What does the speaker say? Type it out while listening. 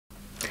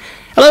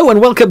Hello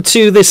and welcome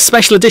to this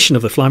special edition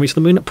of the Fly Me to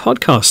the Moon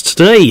podcast.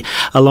 Today,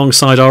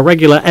 alongside our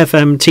regular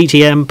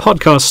FMTTM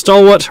podcast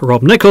stalwart,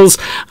 Rob Nichols,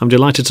 I'm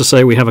delighted to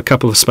say we have a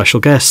couple of special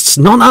guests,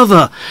 none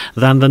other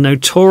than the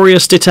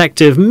notorious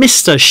detective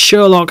Mr.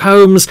 Sherlock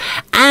Holmes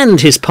and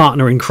his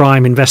partner in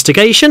crime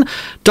investigation,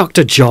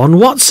 Dr. John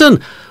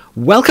Watson.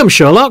 Welcome,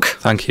 Sherlock.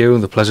 Thank you,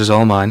 the pleasure's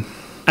all mine.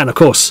 And of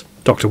course,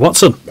 Dr.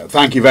 Watson.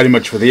 Thank you very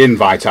much for the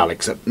invite,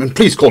 Alex. And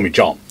please call me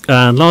John.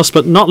 And last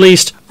but not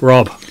least,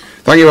 Rob.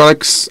 Thank you,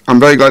 Alex. I'm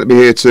very glad to be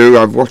here too.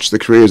 I've watched the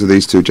careers of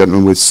these two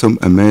gentlemen with some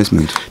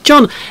amazement.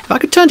 John, if I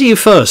could turn to you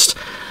first.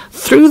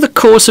 Through the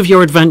course of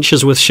your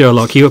adventures with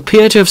Sherlock, you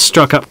appear to have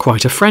struck up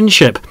quite a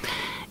friendship.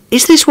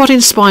 Is this what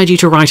inspired you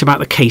to write about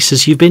the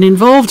cases you've been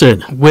involved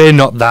in? We're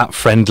not that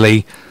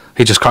friendly.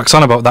 He just cracks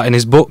on about that in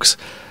his books.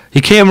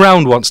 He came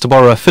round once to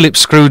borrow a Phillips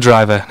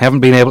screwdriver. I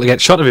haven't been able to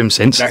get shot of him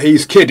since. Now,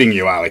 he's kidding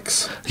you,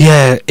 Alex.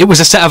 Yeah, it was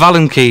a set of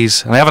Allen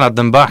keys, and I haven't had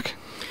them back.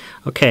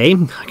 OK,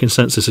 I can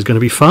sense this is going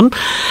to be fun.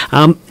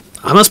 I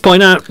must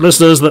point out,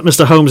 listeners, that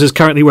Mr. Holmes is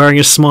currently wearing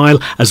a smile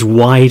as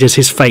wide as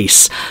his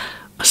face.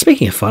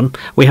 Speaking of fun,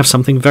 we have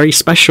something very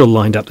special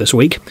lined up this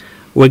week.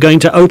 We're going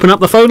to open up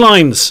the phone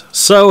lines.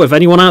 So if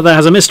anyone out there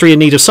has a mystery in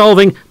need of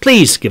solving,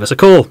 please give us a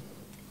call.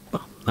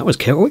 Well, that was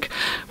quick.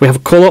 We have a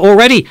caller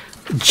already.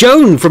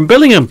 Joan from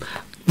Billingham.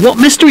 What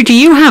mystery do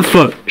you have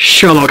for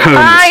Sherlock Holmes?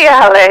 Hi,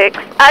 Alex.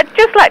 I'd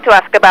just like to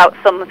ask about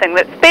something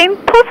that's been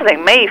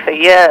puzzling me for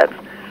years.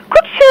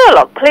 Could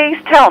Sherlock please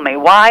tell me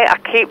why I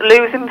keep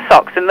losing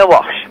socks in the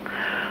wash?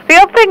 The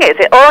odd thing is,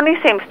 it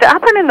only seems to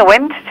happen in the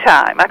winter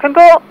time. I can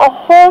go a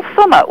whole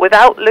summer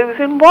without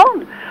losing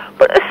one.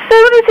 But as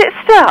soon as it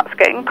starts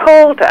getting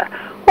colder,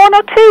 one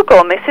or two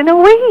go missing a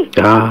week.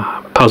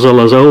 Ah, puzzle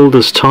as old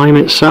as time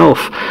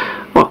itself.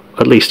 Well,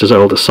 at least as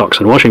old as socks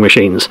and washing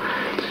machines.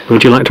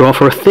 Would you like to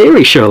offer a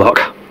theory,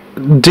 Sherlock?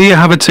 Do you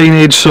have a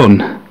teenage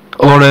son?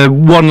 Or a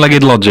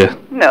one-legged lodger?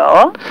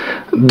 No.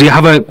 Do you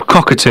have a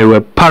cockatoo,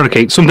 a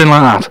parakeet, something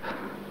like that?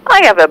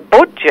 I have a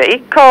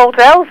budgie called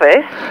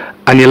Elvis.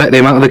 And you let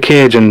him out of the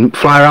cage and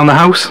fly around the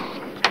house?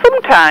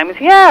 Sometimes,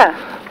 yeah.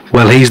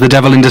 Well, he's the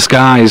devil in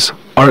disguise.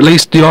 Or at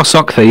least your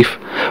sock thief.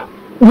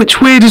 Which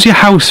way does your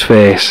house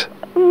face?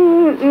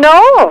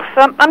 North.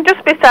 I'm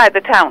just beside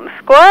the town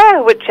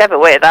square, whichever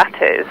way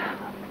that is.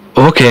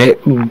 OK,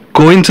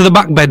 go into the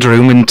back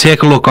bedroom and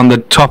take a look on the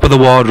top of the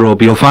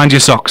wardrobe. You'll find your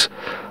socks.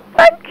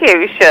 Thank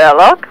you,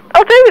 Sherlock.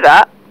 I'll do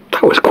that.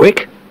 That was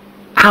quick.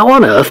 How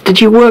on earth did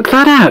you work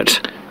that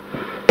out?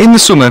 In the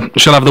summer,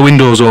 she'll have the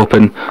windows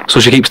open, so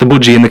she keeps the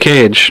budgie in the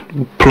cage.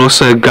 Plus,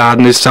 her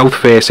garden is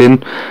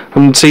south-facing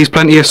and sees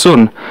plenty of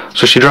sun,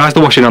 so she dries the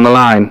washing on the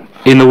line.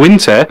 In the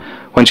winter,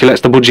 when she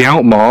lets the budgie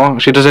out more,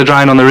 she does her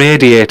drying on the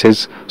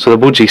radiators, so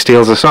the budgie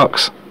steals the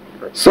socks.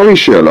 Sorry,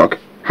 Sherlock.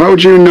 How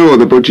do you know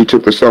the budgie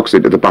took the socks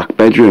into the back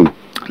bedroom?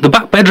 The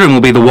back bedroom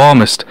will be the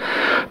warmest.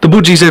 The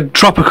budgie's a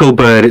tropical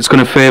bird. It's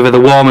going to favour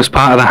the warmest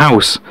part of the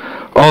house.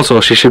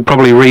 Also, she should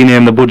probably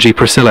rename the budgie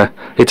Priscilla.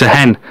 It's a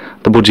hen.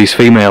 The budgie's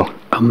female.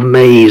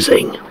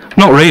 Amazing.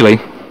 Not really.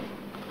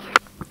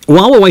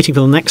 While we're waiting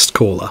for the next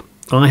caller,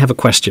 I have a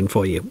question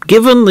for you.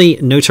 Given the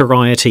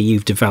notoriety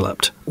you've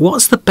developed,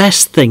 what's the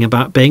best thing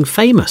about being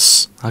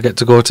famous? I get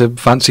to go to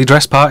fancy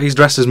dress parties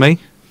dressed as me.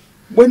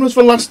 When was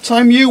the last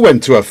time you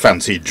went to a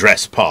fancy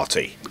dress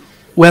party?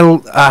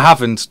 Well, I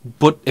haven't,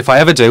 but if I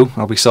ever do,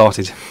 I'll be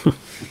sorted.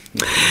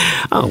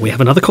 Oh, we have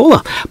another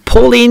caller.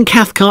 Pauline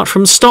Cathcart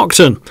from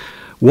Stockton.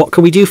 What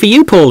can we do for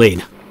you,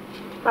 Pauline?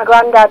 My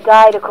granddad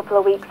died a couple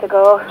of weeks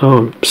ago.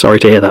 Oh, I'm sorry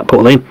to hear that,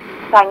 Pauline.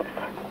 Thanks.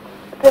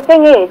 The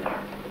thing is,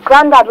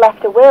 Grandad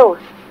left a will,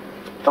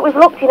 but we've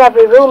looked in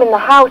every room in the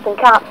house and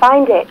can't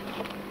find it.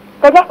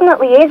 There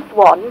definitely is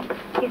one.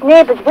 His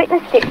neighbours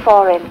witnessed it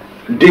for him.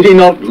 Did he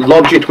not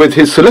lodge it with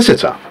his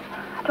solicitor?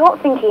 I don't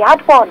think he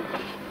had one.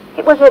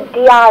 It was a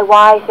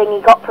DIY thing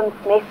he got from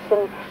Smith's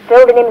and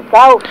filled in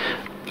himself.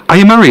 Are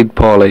you married,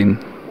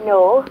 Pauline?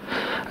 No.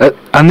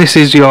 And this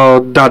is your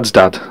dad's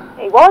dad?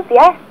 He was,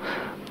 yes.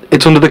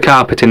 It's under the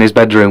carpet in his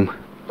bedroom.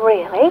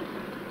 Really?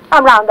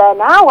 I'm round there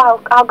now.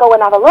 I'll go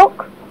and have a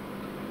look.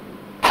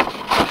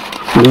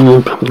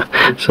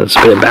 So it's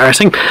a bit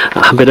embarrassing.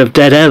 A bit of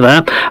dead air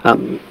there.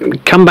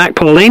 Come back,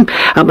 Pauline.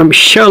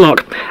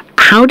 Sherlock,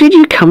 how did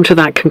you come to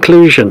that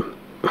conclusion?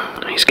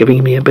 He's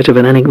giving me a bit of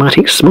an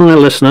enigmatic smile,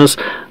 listeners.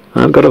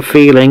 I've got a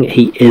feeling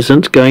he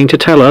isn't going to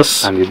tell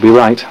us. And you'd be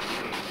right.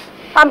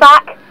 I'm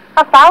back.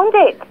 I found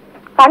it.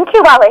 Thank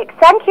you, Alex.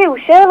 Thank you,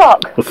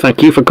 Sherlock. Well,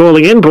 thank you for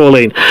calling in,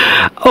 Pauline.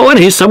 Oh, and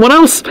here's someone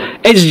else.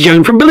 It's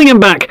Joan from Billingham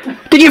back.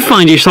 Did you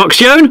find your socks,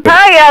 Joan?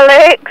 Hi,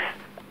 Alex.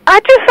 I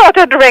just thought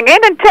I'd ring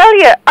in and tell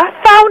you I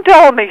found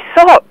all my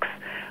socks.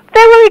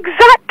 They were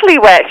exactly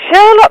where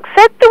Sherlock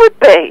said they would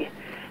be.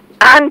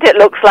 And it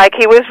looks like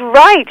he was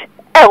right.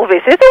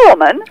 Elvis is a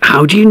woman.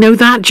 How do you know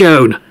that,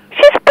 Joan?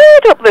 She's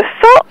pulled up the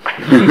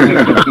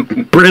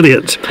socks.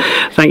 Brilliant.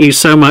 Thank you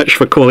so much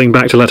for calling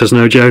back to let us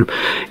know, Joan.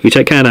 You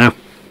take care now.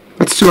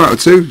 That's 2 out of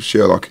 2,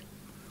 Sherlock.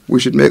 We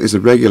should make this a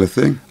regular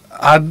thing.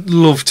 I'd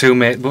love to,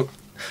 mate, but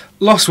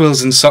lost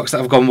wills and socks that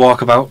have gone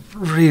walkabout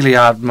really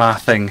aren't my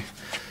thing.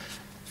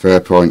 Fair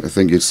point. I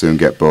think you'd soon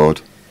get bored.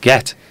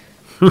 Get.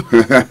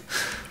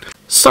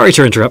 Sorry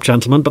to interrupt,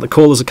 gentlemen, but the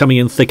callers are coming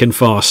in thick and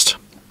fast.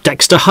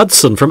 Dexter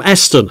Hudson from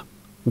Eston.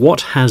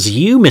 What has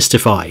you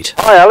mystified?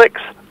 Hi Alex,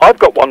 I've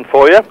got one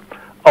for you.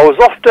 I was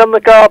off down the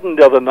garden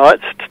the other night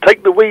to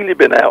take the wheelie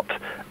bin out,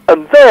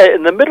 and there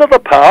in the middle of the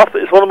path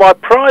is one of my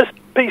prized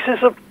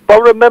pieces of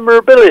borough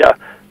memorabilia,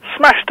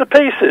 smashed to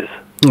pieces.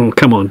 Oh,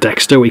 come on,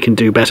 Dexter, we can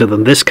do better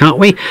than this, can't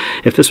we?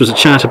 If this was a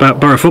chat about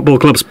Borough Football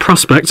Club's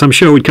prospects, I'm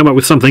sure we'd come up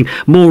with something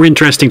more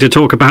interesting to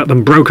talk about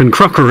than broken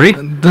crockery.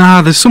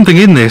 There's something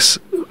in this.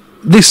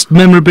 This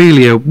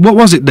memorabilia, what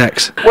was it,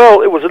 Dex?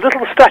 Well, it was a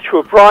little statue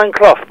of Brian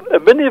Clough, a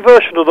mini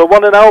version of the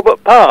one in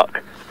Albert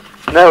Park.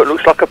 Now it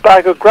looks like a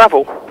bag of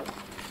gravel.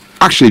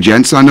 Actually,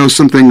 gents, I know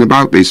something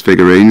about these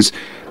figurines.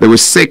 There were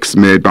 6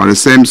 made by the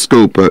same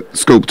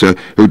sculptor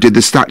who did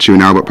the statue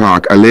in Albert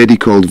Park, a lady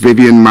called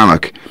Vivian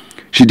Mallock.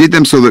 She did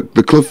them so that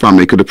the Clough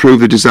family could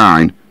approve the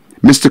design.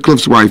 Mr.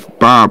 Clough's wife,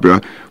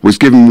 Barbara, was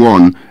given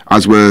one,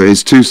 as were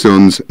his 2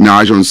 sons,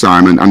 Nigel and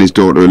Simon, and his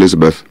daughter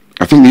Elizabeth.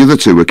 I think the other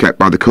 2 were kept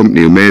by the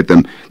company who made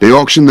them. They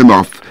auctioned them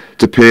off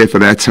to pay for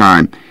their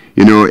time.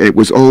 You know, it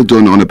was all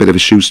done on a bit of a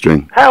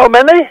shoestring. How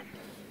many?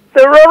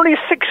 There are only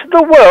 6 in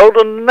the world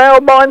and now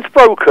mine's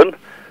broken.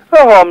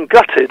 Oh, I'm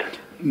gutted.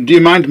 Do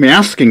you mind me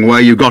asking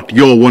where you got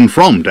your one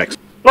from, Dex?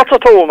 Not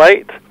at all,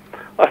 mate.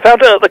 I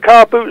found it at the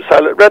car boot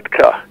sale at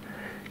Redcar.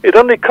 It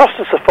only cost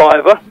us a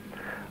 £5.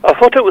 I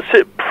thought it would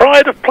sit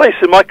pride of place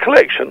in my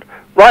collection,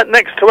 right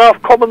next to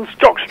Alf Commons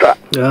jockstrap.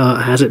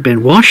 Has it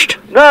been washed?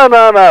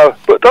 No.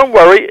 But don't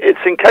worry, it's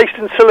encased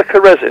in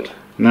silica resin.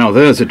 Now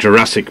there's a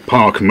Jurassic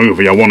Park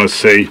movie I want to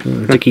see.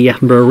 Dickie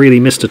Attenborough really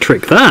missed a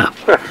trick there.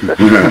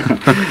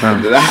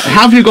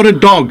 Have you got a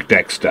dog,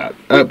 Dexter?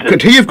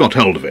 Could he have got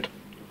hold of it?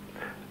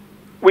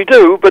 We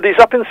do, but he's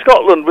up in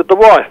Scotland with the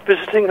wife,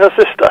 visiting her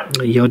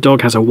sister. Your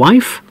dog has a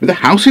wife? With a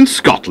house in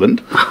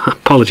Scotland?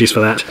 Apologies for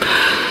that.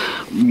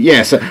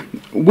 Yes.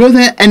 Were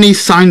there any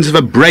signs of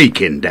a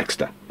break-in,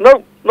 Dexter?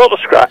 No, not a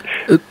scratch.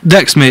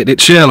 Dex, mate,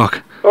 it's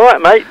Sherlock. All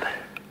right, mate.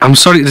 I'm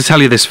sorry to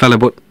tell you this, fella,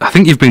 but I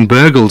think you've been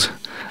burgled.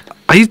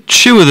 Are you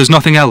sure there's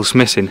nothing else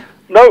missing?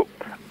 No,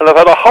 and I've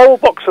had a whole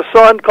box of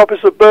signed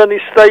copies of Bernie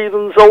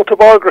Staven's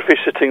autobiography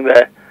sitting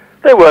there.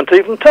 They weren't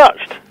even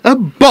touched. A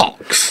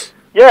box?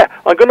 Yeah,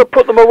 I'm going to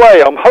put them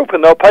away. I'm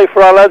hoping they'll pay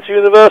for our lad's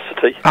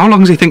university. How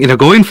long's he thinking of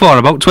going for?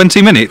 About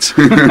 20 minutes?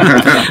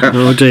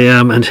 Oh dear,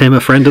 and him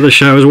a friend of the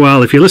show as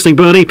well. If you're listening,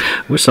 Bernie,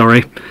 we're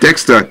sorry.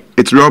 Dexter,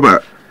 it's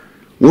Robert.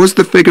 Was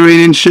the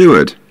figurine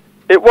insured?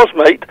 It was,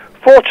 mate.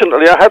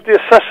 Fortunately, I had the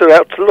assessor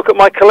out to look at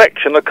my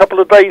collection a couple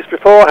of days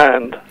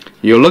beforehand.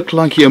 You look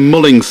like you're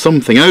mulling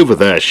something over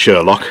there,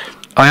 Sherlock.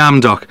 I am,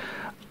 Doc.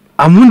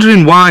 I'm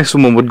wondering why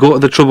someone would go to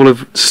the trouble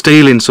of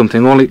stealing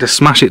something only to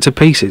smash it to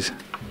pieces.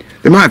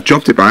 They might have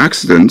dropped it by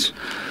accident.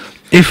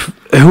 If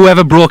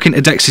whoever broke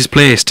into Dex's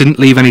place didn't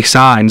leave any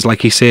signs,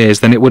 like he says,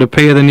 then it would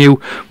appear they knew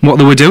what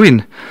they were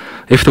doing.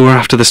 If they were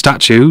after the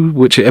statue,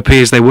 which it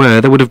appears they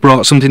were, they would have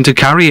brought something to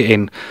carry it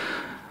in.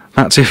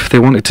 That's if they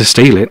wanted to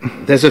steal it.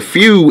 There's a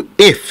few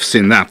ifs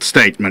in that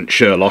statement,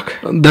 Sherlock.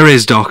 There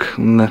is, Doc,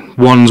 and the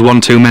one's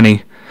one too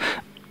many.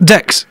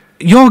 Dex,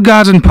 your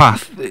garden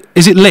path,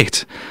 is it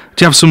lit?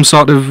 Do you have some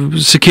sort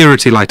of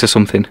security light or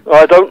something?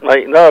 I don't,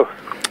 mate, no.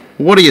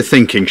 What are you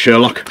thinking,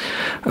 Sherlock?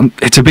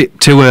 It's a bit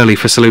too early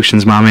for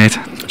solutions, my mate.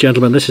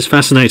 Gentlemen, this is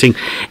fascinating.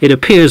 It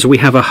appears we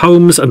have a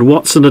Holmes and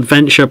Watson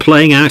adventure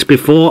playing out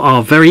before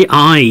our very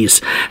eyes.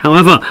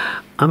 However,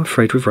 I'm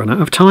afraid we've run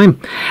out of time.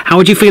 How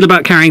would you feel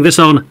about carrying this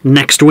on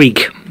next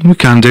week? We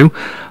can do.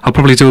 I'll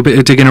probably do a bit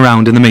of digging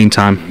around in the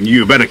meantime.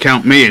 You better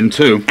count me in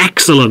too.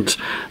 Excellent.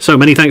 So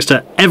many thanks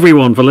to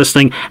everyone for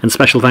listening, and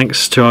special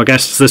thanks to our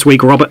guests this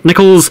week, Robert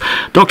Nichols,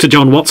 Dr.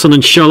 John Watson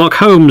and Sherlock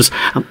Holmes.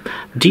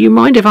 Do you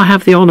mind if I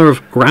have the honour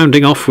of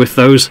rounding off with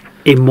those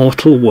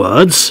immortal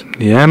words?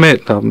 Yeah,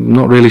 mate, I'm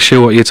not really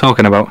sure what you're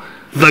talking about.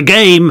 The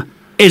game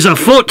is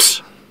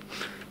afoot!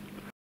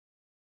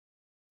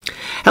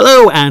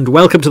 Hello and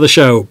welcome to the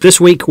show. This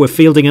week we're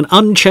fielding an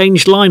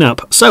unchanged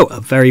lineup. So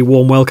a very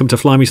warm welcome to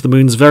Fly Me to the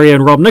Moon's very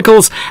own Rob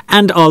Nichols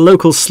and our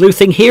local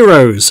sleuthing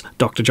heroes,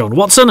 Dr. John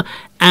Watson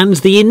and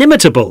the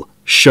inimitable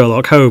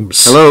Sherlock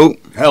Holmes. Hello.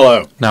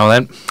 Hello. Now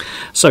then.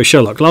 So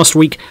Sherlock, last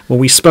week when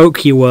we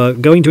spoke you were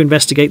going to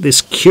investigate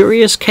this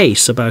curious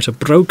case about a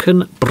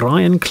broken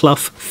Brian Clough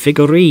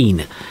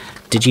figurine.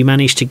 Did you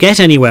manage to get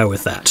anywhere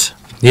with that?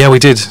 Yeah, we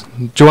did.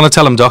 Do you want to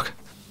tell him, Doc?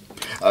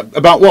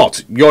 About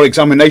what? Your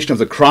examination of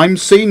the crime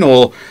scene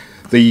or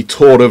the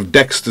tour of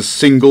Dexter's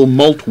single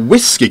malt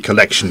whiskey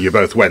collection you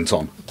both went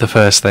on? The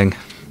first thing.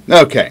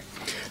 Okay.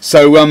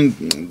 So,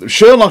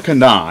 Sherlock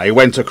and I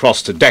went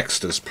across to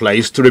Dexter's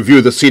place to review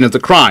the scene of the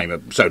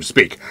crime, so to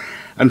speak,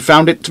 and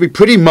found it to be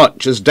pretty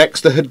much as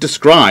Dexter had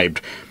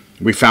described.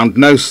 We found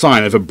no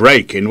sign of a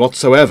break-in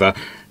whatsoever.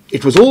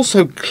 It was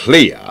also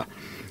clear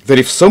that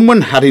if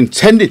someone had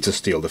intended to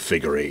steal the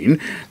figurine,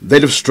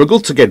 they'd have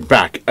struggled to get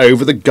back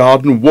over the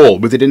garden wall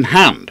with it in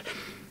hand.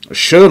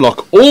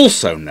 Sherlock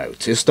also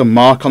noticed a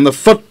mark on the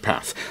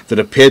footpath that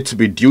appeared to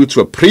be due to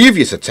a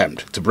previous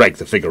attempt to break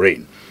the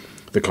figurine.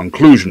 The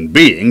conclusion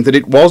being that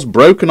it was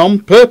broken on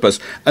purpose,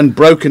 and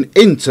broken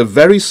into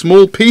very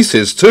small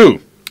pieces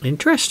too.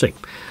 Interesting.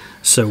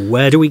 So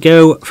where do we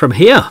go from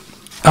here?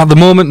 At the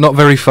moment, not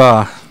very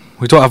far.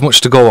 We don't have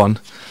much to go on.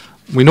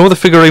 We know the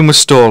figurine was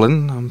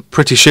stolen. I'm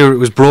pretty sure it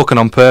was broken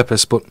on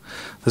purpose, but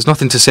there's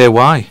nothing to say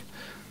why.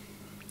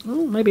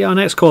 Well, maybe our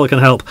next caller can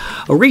help.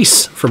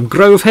 Reese from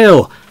Grove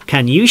Hill.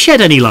 Can you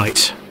shed any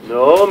light?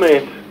 No,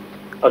 mate.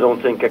 I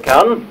don't think I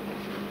can.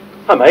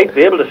 I might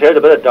be able to shed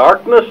a bit of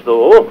darkness,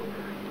 though.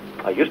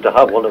 I used to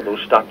have one of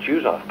those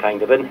statues. I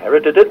kind of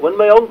inherited it when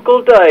my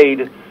uncle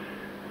died.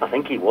 I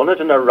think he won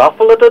it in a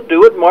raffle at a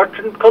Do It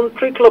Merchant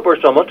Country Club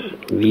or something.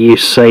 You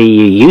say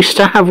you used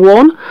to have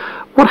one?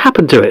 What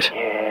happened to it?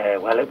 Yeah,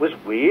 well, it was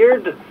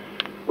weird.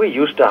 We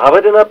used to have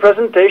it in a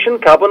presentation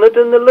cabinet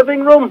in the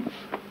living room,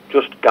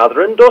 just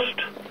gathering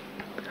dust.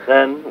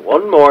 Then,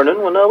 one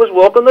morning, when I was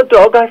walking the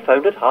dog, I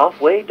found it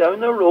halfway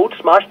down the road,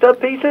 smashed to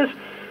pieces.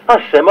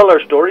 A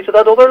similar story to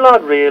that other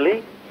lad,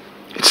 really.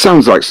 It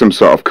sounds like some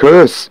sort of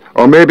curse.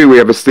 Or maybe we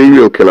have a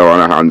serial killer on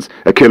our hands,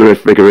 a killer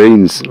of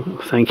figurines. Oh,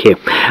 thank you.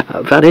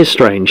 That is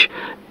strange.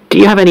 Do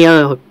you have any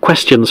other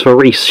questions for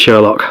Reese,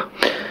 Sherlock?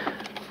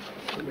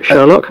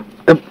 Sherlock?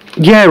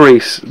 Yeah,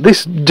 Reese.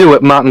 This Do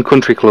It Martin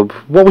Country Club,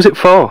 what was it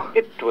for?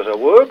 It was a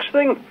works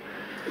thing.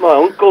 My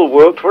uncle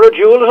worked for a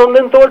jeweller's on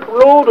Linthorpe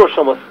Road or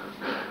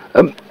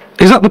something.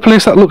 Is that the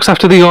place that looks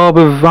after the orb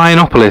of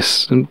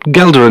Ionopolis and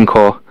Gelder and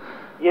Co?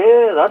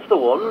 Yeah, that's the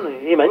one.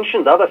 He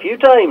mentioned that a few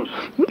times.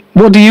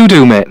 What do you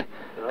do, mate?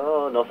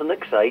 Oh, nothing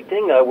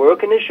exciting. I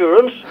work in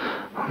insurance.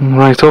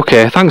 Right,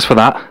 okay, thanks for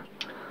that.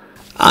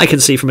 I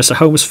can see from Mr.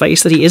 Holmes'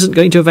 face that he isn't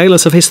going to avail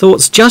us of his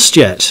thoughts just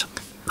yet.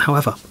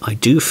 However, I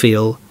do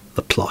feel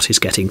the plot is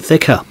getting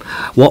thicker.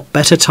 What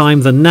better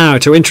time than now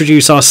to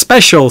introduce our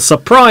special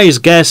surprise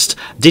guest,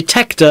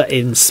 Detector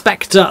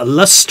Inspector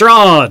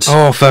Lestrade.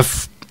 Oh,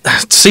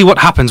 see what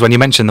happens when you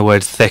mention the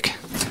word thick.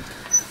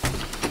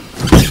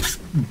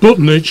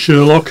 Button it,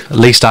 Sherlock. At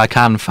least I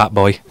can, fat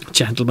boy.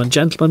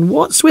 Gentlemen,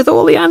 what's with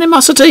all the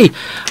animosity?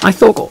 I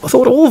thought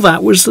all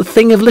that was the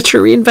thing of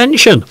literary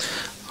invention.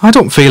 I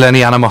don't feel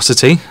any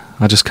animosity.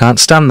 I just can't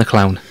stand the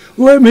clown.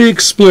 Let me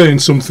explain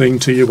something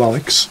to you,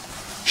 Alex.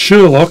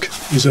 Sherlock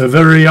is a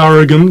very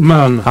arrogant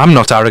man. I'm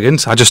not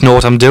arrogant. I just know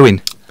what I'm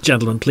doing.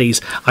 Gentlemen,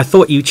 please. I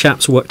thought you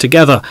chaps worked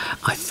together.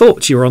 I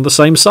thought you were on the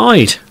same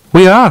side.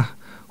 We are.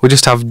 We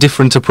just have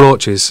different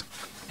approaches.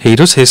 He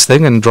does his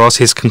thing and draws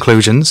his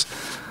conclusions.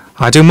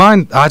 I do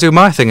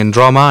my thing and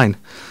draw mine.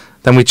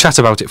 Then we chat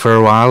about it for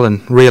a while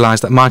and realise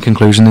that my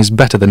conclusion is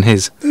better than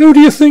his. Who do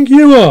you think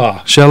you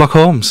are? Sherlock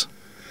Holmes.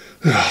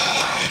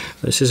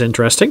 This is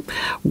interesting.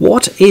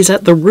 What is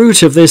at the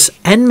root of this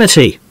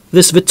enmity,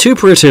 this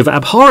vituperative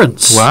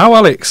abhorrence? Wow,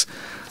 Alex.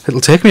 It'll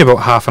take me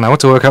about half an hour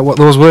to work out what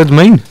those words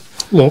mean.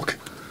 Look,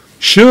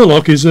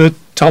 Sherlock is a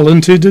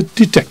talented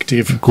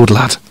detective. Good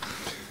lad.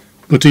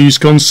 But he's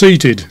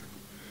conceited.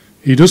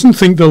 He doesn't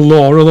think the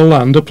law of the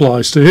land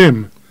applies to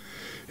him.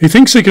 He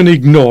thinks he can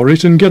ignore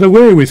it and get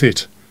away with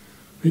it.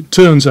 It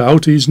turns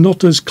out he's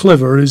not as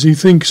clever as he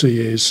thinks he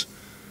is.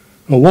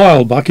 A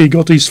while back he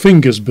got his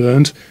fingers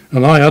burnt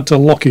and I had to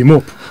lock him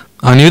up.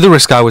 I knew the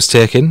risk I was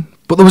taking,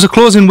 but there was a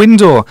closing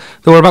window.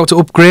 They were about to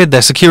upgrade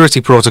their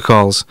security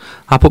protocols.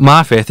 I put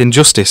my faith in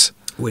justice.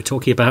 We're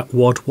talking about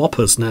Wad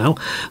Whoppers now,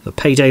 the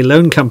payday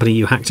loan company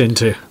you hacked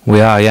into.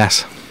 We are,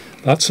 yes.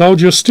 That's how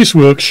justice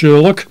works,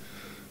 Sherlock.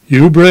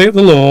 You break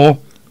the law,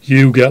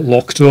 you get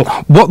locked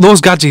up. What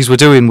those gadgets were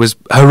doing was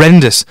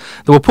horrendous.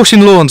 They were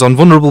pushing loans on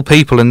vulnerable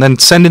people and then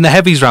sending the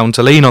heavies round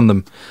to lean on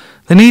them.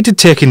 They needed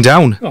taking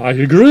down. I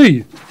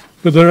agree,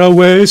 but there are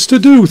ways to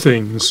do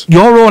things.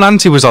 Your own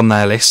auntie was on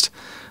their list.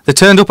 They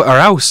turned up at her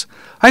house.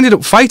 I ended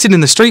up fighting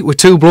in the street with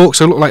two blokes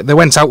who looked like they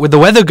went out with the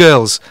weather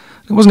girls.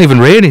 It wasn't even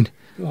raining.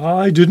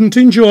 I didn't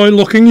enjoy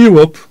locking you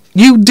up.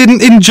 You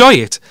didn't enjoy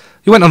it?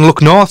 You went on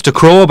Look North to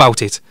crow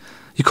about it.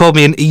 You called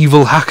me an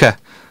evil hacker.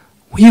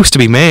 We used to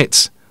be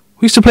mates.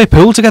 We used to play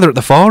pool together at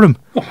the Forum.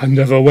 I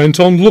never went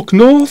on Look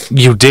North.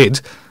 You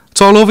did.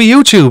 It's all over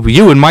YouTube,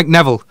 you and Mike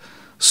Neville.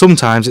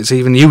 Sometimes it's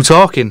even you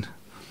talking.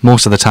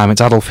 Most of the time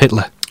it's Adolf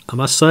Hitler. I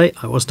must say,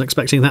 I wasn't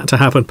expecting that to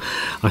happen.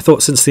 I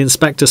thought since the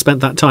inspector spent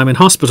that time in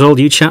hospital,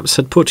 you chaps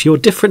had put your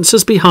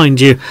differences behind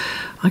you.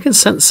 I can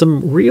sense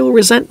some real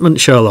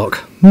resentment,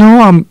 Sherlock.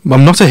 No, I'm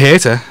not a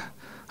hater.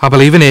 I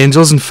believe in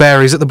angels and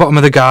fairies at the bottom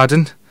of the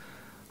garden.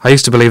 I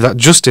used to believe that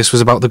justice was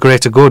about the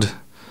greater good.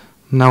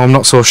 Now I'm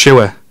not so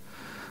sure.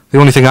 The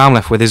only thing I'm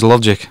left with is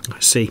logic. I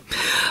see.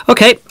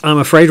 OK, I'm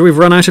afraid we've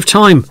run out of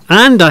time.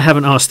 And I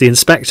haven't asked the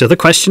inspector the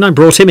question I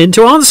brought him in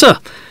to answer.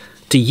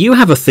 Do you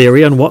have a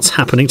theory on what's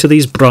happening to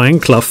these Brian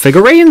Clough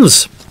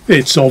figurines?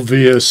 It's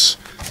obvious.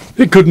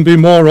 It couldn't be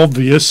more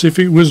obvious if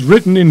it was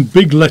written in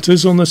big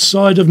letters on the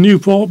side of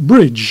Newport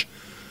Bridge.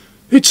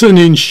 It's an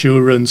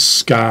insurance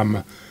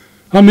scam.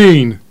 I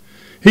mean,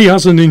 he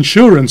has an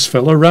insurance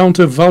fella round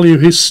to value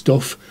his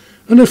stuff,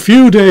 and a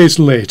few days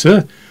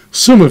later,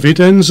 some of it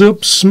ends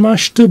up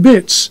smashed to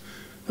bits.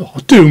 Oh,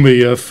 do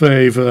me a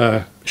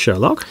favour.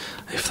 Sherlock?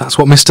 If that's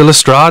what Mr.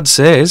 Lestrade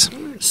says.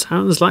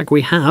 Sounds like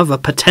we have a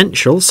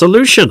potential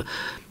solution.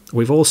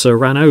 We've also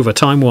ran over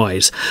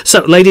time-wise.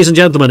 So, ladies and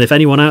gentlemen, if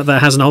anyone out there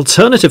has an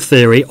alternative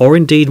theory or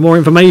indeed more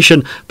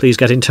information, please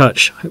get in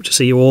touch. Hope to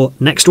see you all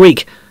next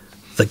week.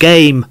 The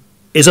game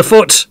is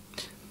afoot.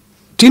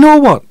 Do you know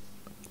what?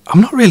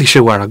 I'm not really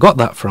sure where I got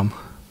that from.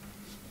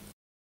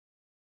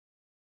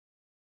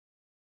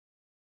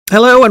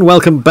 Hello and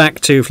welcome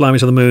back to Fly Me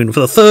to the Moon. For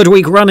the third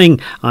week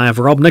running, I have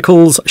Rob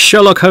Nichols,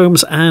 Sherlock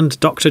Holmes and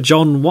Dr.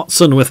 John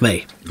Watson with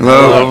me.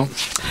 Hello.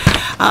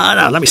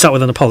 Now, let me start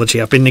with an apology.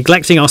 I've been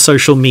neglecting our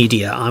social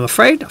media. I'm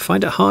afraid I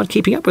find it hard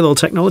keeping up with all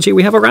technology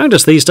we have around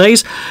us these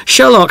days.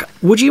 Sherlock,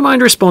 would you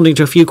mind responding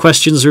to a few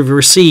questions we've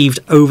received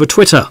over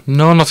Twitter?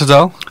 No, not at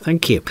all.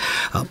 Thank you.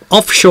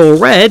 Offshore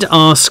Red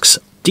asks,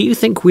 do you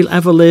think we'll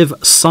ever live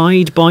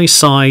side by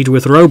side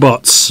with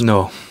robots?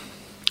 No.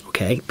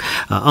 Okay.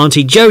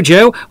 Auntie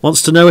Jojo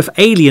wants to know if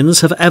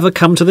aliens have ever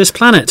come to this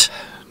planet.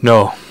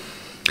 No.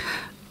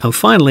 And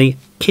finally,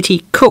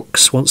 Kitty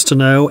Cooks wants to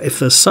know if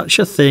there's such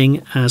a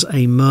thing as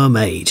a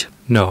mermaid.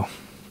 No.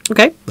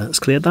 Okay, that's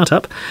cleared that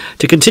up.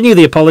 To continue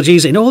the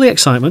apologies, in all the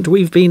excitement,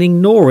 we've been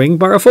ignoring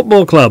Borough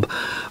Football Club.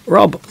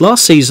 Rob,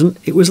 last season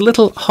it was a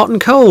little hot and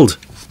cold.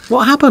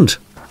 What happened?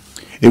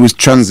 It was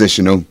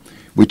transitional.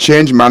 We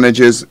changed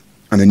managers,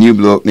 and the new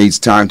bloke needs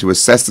time to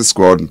assess the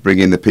squad and bring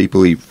in the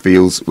people he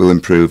feels will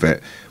improve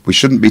it. We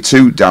shouldn't be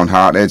too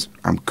downhearted.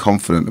 I'm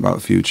confident about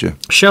the future.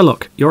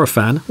 Sherlock, you're a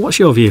fan. What's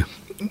your view?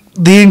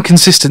 The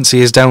inconsistency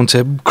is down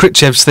to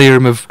Khrushchev's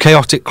theorem of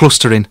chaotic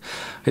clustering.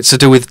 It's to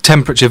do with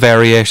temperature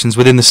variations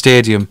within the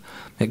stadium.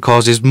 It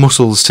causes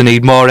muscles to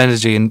need more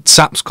energy and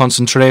saps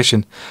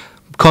concentration.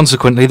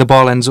 Consequently, the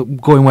ball ends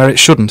up going where it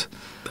shouldn't.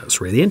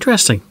 That's really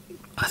interesting,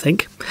 I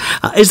think.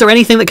 Is there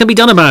anything that can be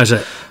done about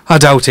it? I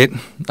doubt it.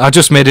 I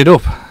just made it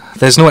up.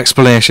 There's no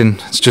explanation.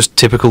 It's just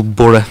typical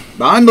Borough.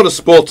 I'm not a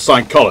sports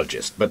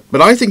psychologist, but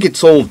I think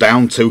it's all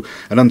down to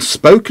an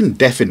unspoken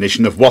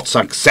definition of what's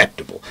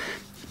acceptable.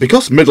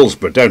 Because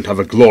Middlesbrough don't have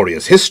a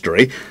glorious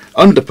history,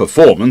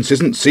 underperformance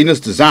isn't seen as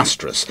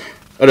disastrous.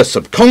 At a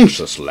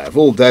subconscious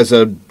level, there's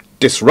a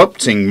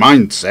disrupting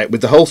mindset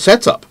with the whole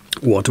setup.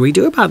 What do we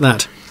do about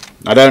that?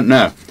 I don't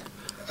know.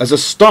 As a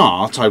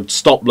start, I'd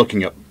stop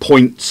looking at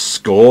points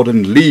scored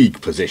and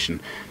league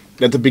position.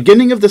 At the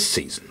beginning of the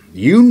season,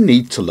 you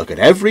need to look at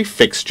every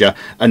fixture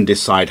and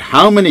decide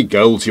how many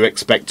goals you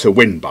expect to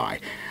win by.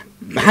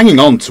 Hanging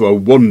on to a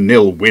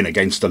 1-0 win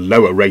against a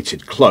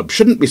lower-rated club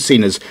shouldn't be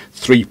seen as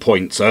 3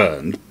 points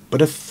earned,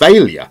 but a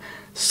failure,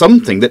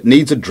 something that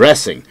needs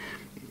addressing.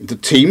 The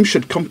team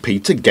should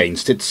compete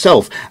against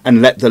itself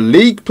and let the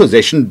league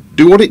position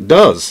do what it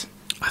does.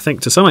 I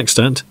think to some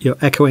extent you're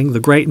echoing the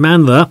great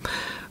man there.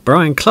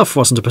 Brian Clough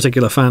wasn't a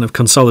particular fan of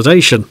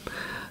consolidation.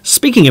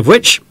 Speaking of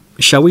which,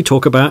 shall we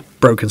talk about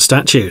broken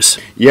statues?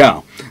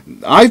 Yeah,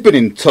 I've been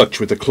in touch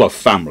with the Clough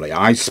family.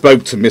 I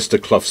spoke to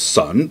Mr. Clough's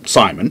son,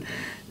 Simon.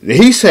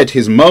 He said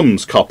his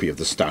mum's copy of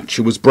the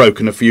statue was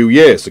broken a few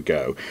years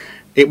ago.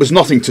 It was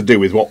nothing to do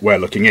with what we're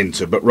looking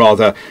into, but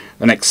rather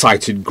an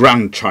excited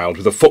grandchild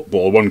with a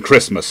football one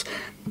Christmas.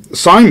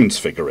 Simon's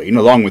figurine,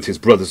 along with his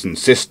brothers and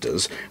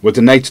sisters, were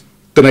donated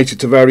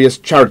to various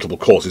charitable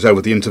causes over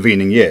the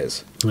intervening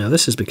years. Now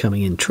this is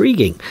becoming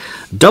intriguing.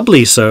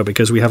 Doubly so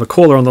because we have a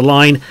caller on the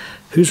line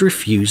who's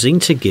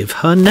refusing to give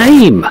her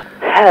name.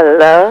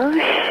 Hello,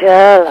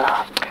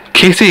 Sherlock.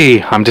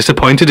 Kitty, I'm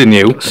disappointed in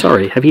you.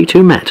 Sorry, have you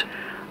two met?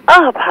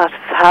 Our paths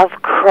have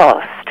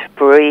crossed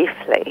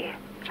briefly.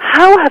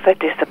 How have I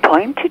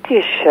disappointed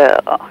you,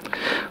 Sherlock?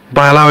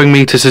 By allowing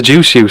me to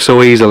seduce you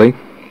so easily.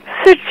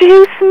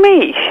 Seduce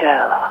me,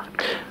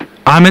 Sherlock.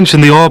 I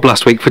mentioned the orb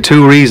last week for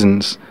 2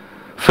 reasons.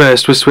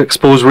 First was to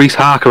expose Rhys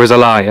Harker as a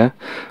liar.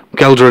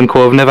 Gelder &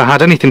 Co have never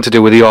had anything to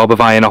do with the Orb of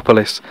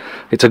Ironopolis.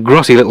 It's a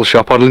grotty little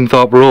shop on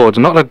Linthorpe Road,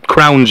 not a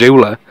crown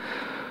jeweller.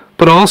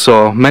 But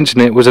also,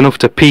 mentioning it was enough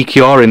to pique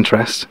your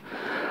interest.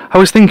 I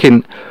was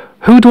thinking,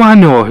 who do I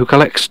know who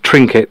collects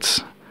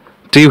trinkets?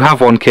 Do you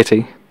have one,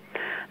 Kitty?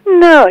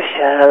 No,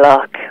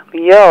 Sherlock,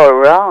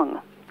 you're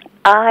wrong.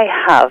 I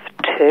have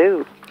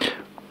 2.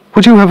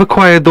 Would you have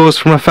acquired those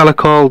from a fella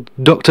called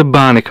Dr.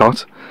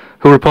 Barnicott,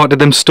 who reported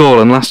them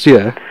stolen last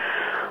year?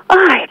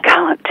 I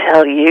can't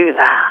tell you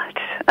that.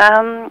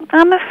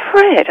 I'm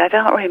afraid I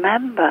don't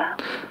remember.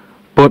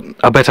 But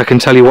I bet I can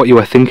tell you what you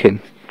were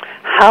thinking.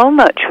 How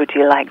much would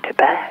you like to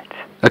bet?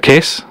 A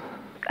kiss?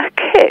 A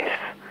kiss?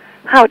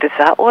 How does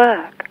that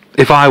work?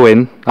 If I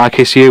win, I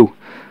kiss you.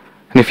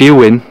 And if you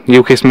win,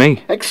 you kiss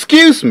me.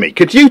 Excuse me,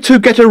 could you two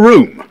get a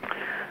room?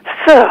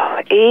 So,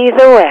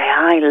 either way,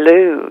 I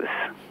lose.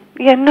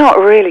 You're not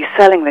really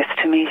selling this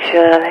to me,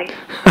 Shirley.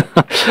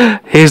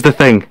 Here's the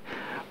thing.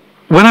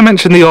 When I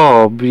mentioned the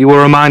orb, you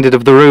were reminded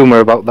of the rumour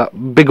about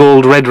that big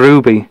old red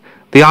ruby,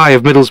 the eye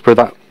of Middlesbrough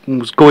that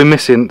was going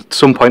missing at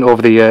some point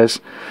over the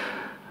years.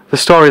 The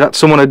story that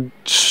someone had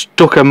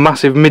stuck a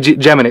massive midget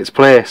gem in its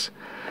place.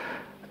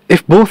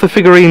 If both the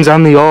figurines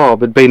and the orb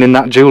had been in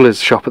that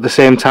jeweller's shop at the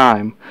same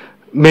time,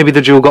 maybe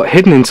the jewel got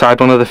hidden inside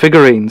one of the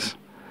figurines.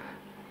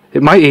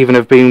 It might even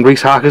have been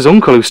Rhys Harker's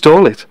uncle who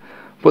stole it,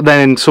 but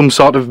then in some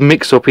sort of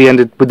mix-up he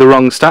ended with the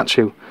wrong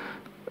statue.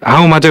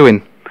 How am I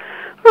doing?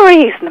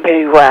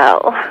 Reasonably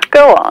well.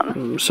 Go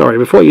on. Sorry,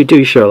 before you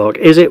do, Sherlock,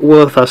 is it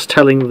worth us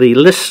telling the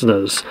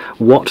listeners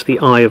what the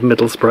Eye of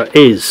Middlesbrough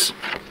is?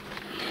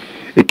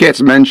 It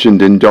gets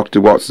mentioned in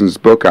Dr. Watson's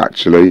book,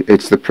 actually.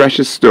 It's the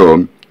precious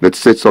stone that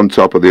sits on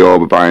top of the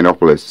orb of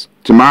Ionopolis.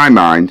 To my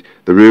mind,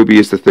 the ruby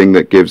is the thing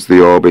that gives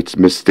the orb its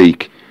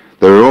mystique.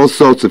 There are all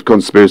sorts of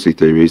conspiracy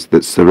theories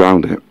that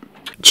surround it.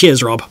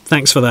 Cheers, Rob.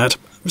 Thanks for that.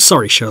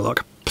 Sorry,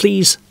 Sherlock.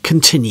 Please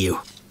continue.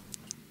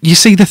 You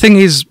see, the thing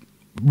is,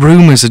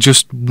 rumours are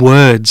just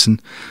words,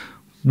 and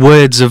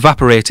words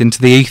evaporate into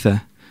the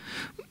ether.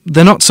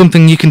 They're not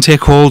something you can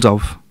take hold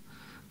of.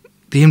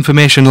 The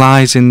information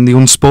lies in the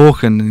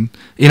unspoken,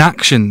 in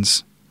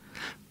actions.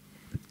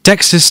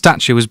 Dexter's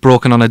statue was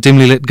broken on a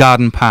dimly lit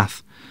garden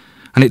path,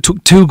 and it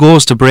took 2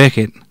 goes to break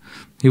it.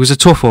 He was a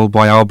tough old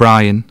boy, our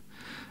Brian.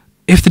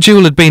 If the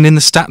jewel had been in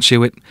the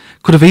statue, it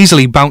could have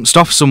easily bounced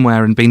off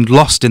somewhere and been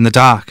lost in the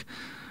dark.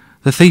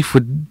 The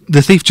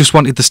thief just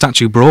wanted the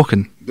statue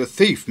broken. The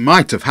thief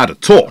might have had a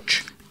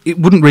torch. It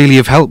wouldn't really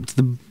have helped.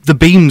 The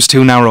beam's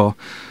too narrow.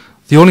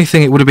 The only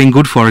thing it would have been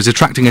good for is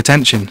attracting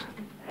attention.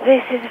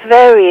 This is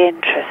very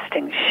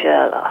interesting,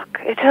 Sherlock.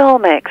 It all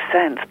makes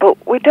sense,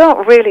 but we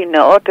don't really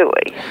know, do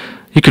we?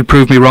 You could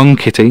prove me wrong,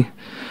 Kitty.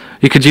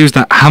 You could use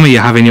that hammer you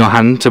have in your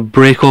hand to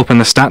break open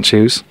the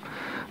statues.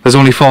 There's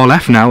only 4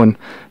 left now, and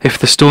if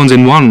the stone's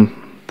in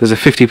one, there's a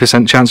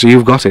 50% chance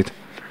you've got it.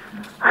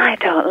 I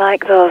don't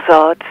like those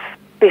odds.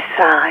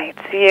 Besides,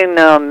 you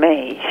know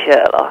me,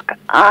 Sherlock.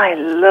 I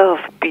love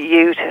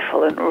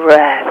beautiful and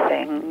rare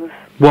things.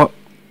 What?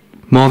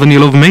 More than you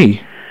love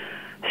me?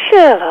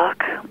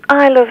 Sherlock,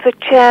 I love the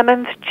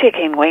chairman's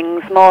chicken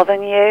wings more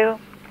than you.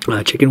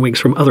 Chicken wings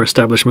from other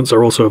establishments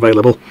are also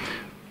available.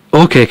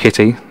 OK,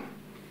 Kitty.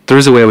 There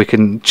is a way we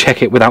can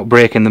check it without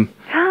breaking them.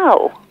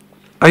 How?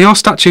 Are your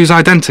statues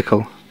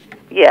identical?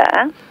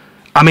 Yeah.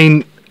 I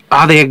mean,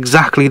 are they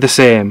exactly the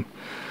same?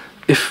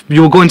 If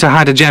you were going to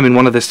hide a gem in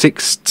one of the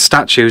 6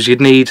 statues, you'd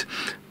need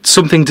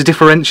something to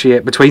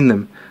differentiate between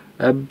them.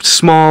 A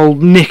small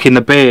nick in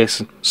the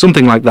base,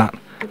 something like that.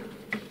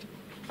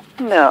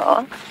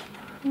 No.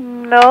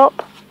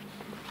 Nope.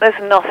 There's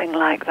nothing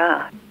like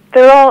that.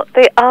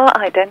 They are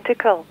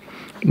identical.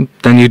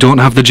 Then you don't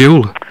have the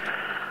jewel.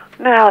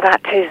 Now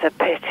that is a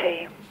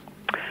pity.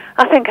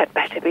 I think I'd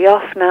better be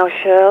off now,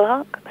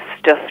 Sherlock.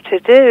 Stuff to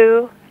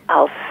do.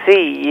 I'll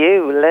see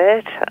you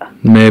later.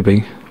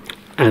 Maybe.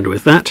 And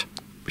with that,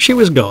 she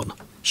was gone.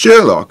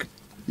 Sherlock,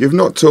 you've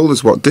not told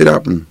us what did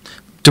happen.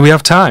 Do we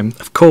have time?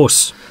 Of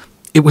course.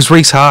 It was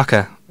Rhys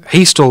Harker.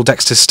 He stole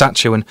Dexter's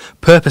statue and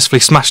purposefully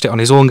smashed it on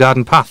his own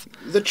garden path.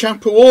 The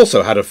chap who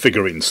also had a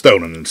figurine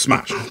stolen and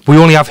smashed. We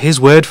only have his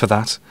word for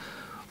that.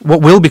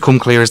 What will become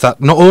clear is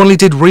that not only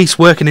did Rhys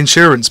work in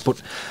insurance,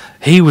 but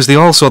he was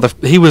also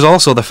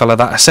the fella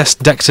that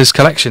assessed Dexter's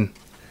collection.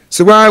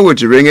 So why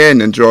would you ring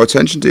in and draw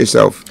attention to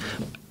yourself?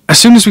 As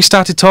soon as we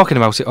started talking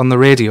about it on the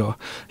radio,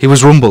 he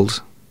was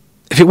rumbled.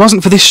 If it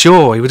wasn't for this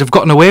show, he would have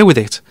gotten away with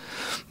it.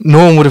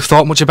 No one would have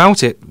thought much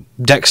about it.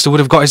 Dexter would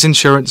have got his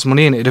insurance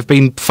money and it'd have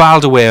been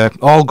filed away,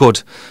 all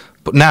good.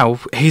 But now,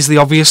 he's the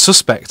obvious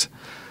suspect.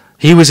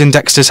 He was in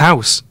Dexter's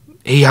house.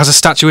 He has a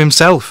statue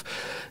himself.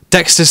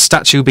 Dexter's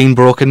statue being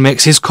broken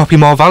makes his copy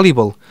more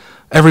valuable.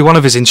 Every one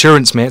of his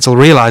insurance mates will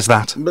realise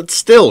that. But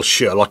still,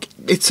 Sherlock,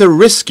 it's a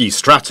risky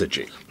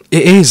strategy.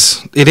 It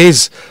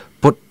is.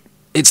 But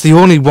it's the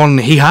only one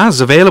he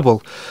has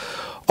available.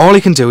 All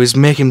he can do is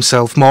make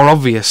himself more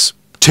obvious.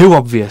 Too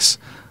obvious.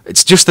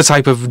 It's just the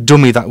type of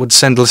dummy that would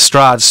send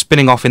Lestrade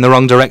spinning off in the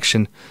wrong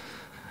direction.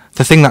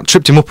 The thing that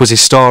tripped him up was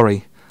his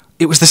story.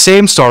 It was the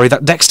same story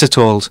that Dexter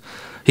told.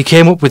 He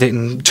came up with it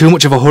in too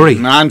much of a hurry.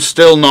 I'm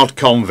still not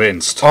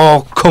convinced.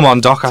 Oh, come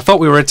on, Doc. I thought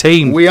we were a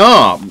team. We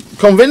are.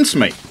 Convince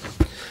me.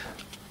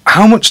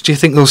 How much do you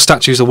think those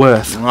statues are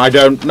worth? I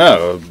don't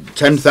know.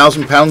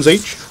 £10,000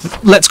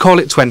 each? Let's call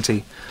it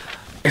 20.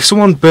 If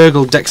someone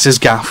burgled Dexter's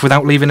gaff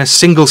without leaving a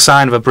single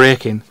sign of a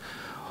break-in,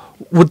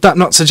 would that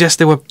not suggest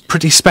they were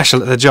pretty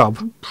special at their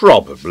job?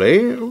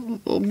 Probably.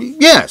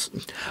 Yes.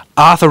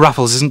 Arthur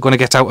Raffles isn't going to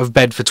get out of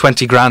bed for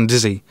 20 grand,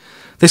 is he?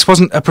 This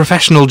wasn't a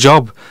professional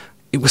job.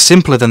 It was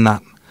simpler than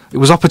that. It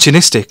was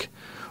opportunistic.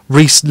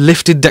 Rhys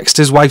lifted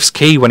Dexter's wife's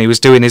key when he was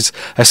doing his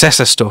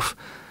assessor stuff.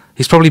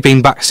 He's probably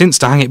been back since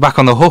to hang it back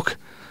on the hook.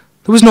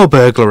 There was no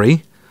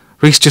burglary.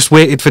 Rhys just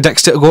waited for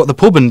Dexter to go to the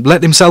pub and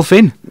let himself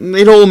in.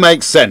 It all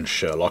makes sense,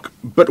 Sherlock,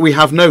 but we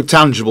have no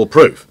tangible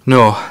proof.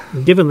 No.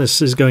 Given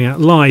this is going out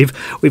live,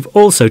 we've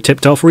also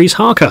tipped off Rhys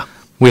Harker.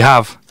 We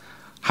have.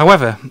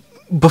 However,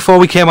 before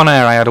we came on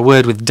air, I had a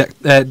word with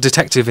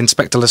Detective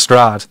Inspector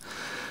Lestrade.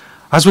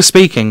 As we're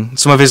speaking,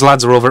 some of his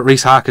lads are over at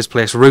Rhys Harker's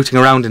place, rooting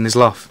around in his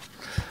loft.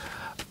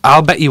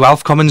 I'll bet you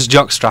Alf Common's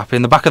jockstrap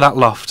in the back of that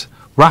loft,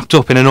 wrapped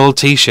up in an old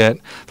T-shirt,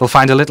 they'll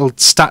find a little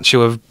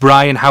statue of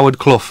Brian Howard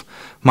Clough,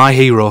 my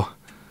hero.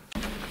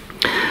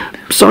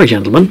 Sorry,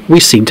 gentlemen, we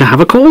seem to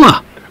have a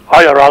caller.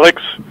 Hiya,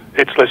 Alex.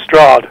 It's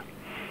Lestrade.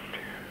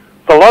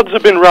 The lads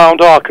have been round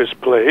Harker's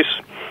place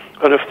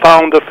and have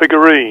found a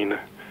figurine.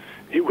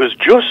 It was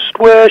just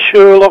where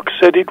Sherlock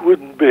said it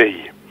would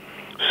be,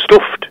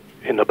 stuffed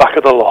in the back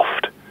of the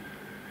loft.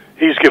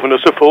 He's given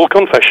us a full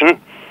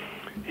confession.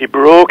 He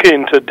broke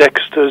into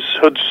Dexter's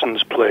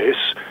Hudson's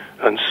place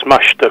and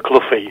smashed a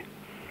Cloughy.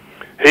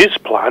 His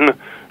plan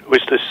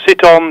was to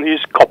sit on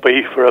his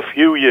copy for a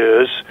few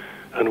years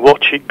and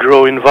watch it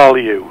grow in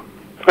value.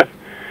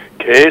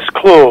 Case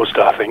closed,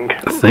 I think.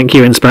 Thank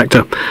you,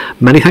 Inspector.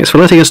 Many thanks for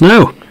letting us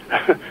know.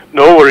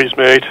 No worries,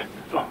 mate.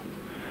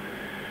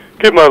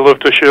 Give my love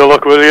to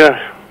Sherlock, will you?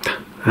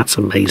 That's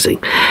amazing.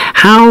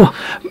 How?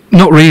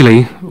 Not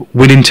really.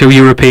 Winning 2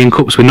 European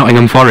Cups with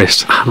Nottingham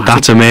Forest.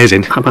 That's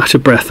amazing. I'm out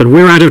of breath and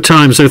we're out of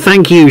time, so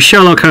thank you,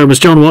 Sherlock Holmes,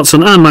 John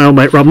Watson and my old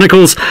mate Rob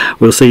Nichols.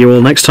 We'll see you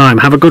all next time.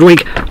 Have a good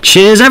week.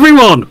 Cheers,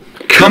 everyone!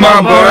 Come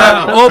on,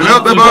 Borough! Open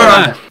up the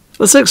Borough!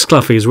 The Six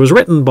Cloughies was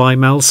written by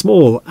Mel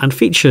Small and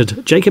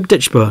featured Jacob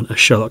Ditchburn as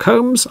Sherlock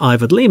Holmes,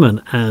 Ivor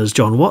Lehman as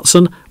John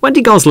Watson,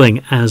 Wendy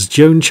Gosling as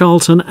Joan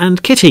Charlton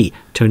and Kitty,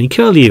 Tony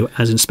Curlew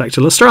as Inspector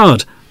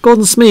Lestrade,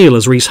 Gordon Smeal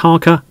as Rhys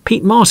Harker,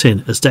 Pete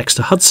Martin as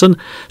Dexter Hudson,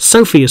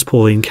 Sophie as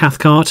Pauline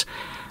Cathcart,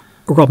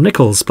 Rob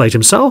Nichols played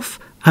himself,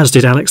 as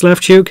did Alex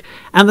Lefchuk,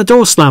 and the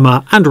door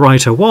slammer and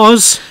writer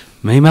was...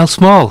 Me, Mel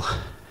Small.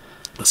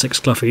 The Six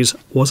Cloughies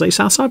was a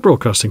Southside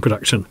Broadcasting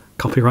production.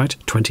 Copyright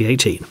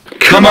 2018.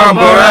 Come on,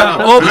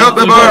 Borough! Open up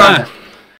the Borough!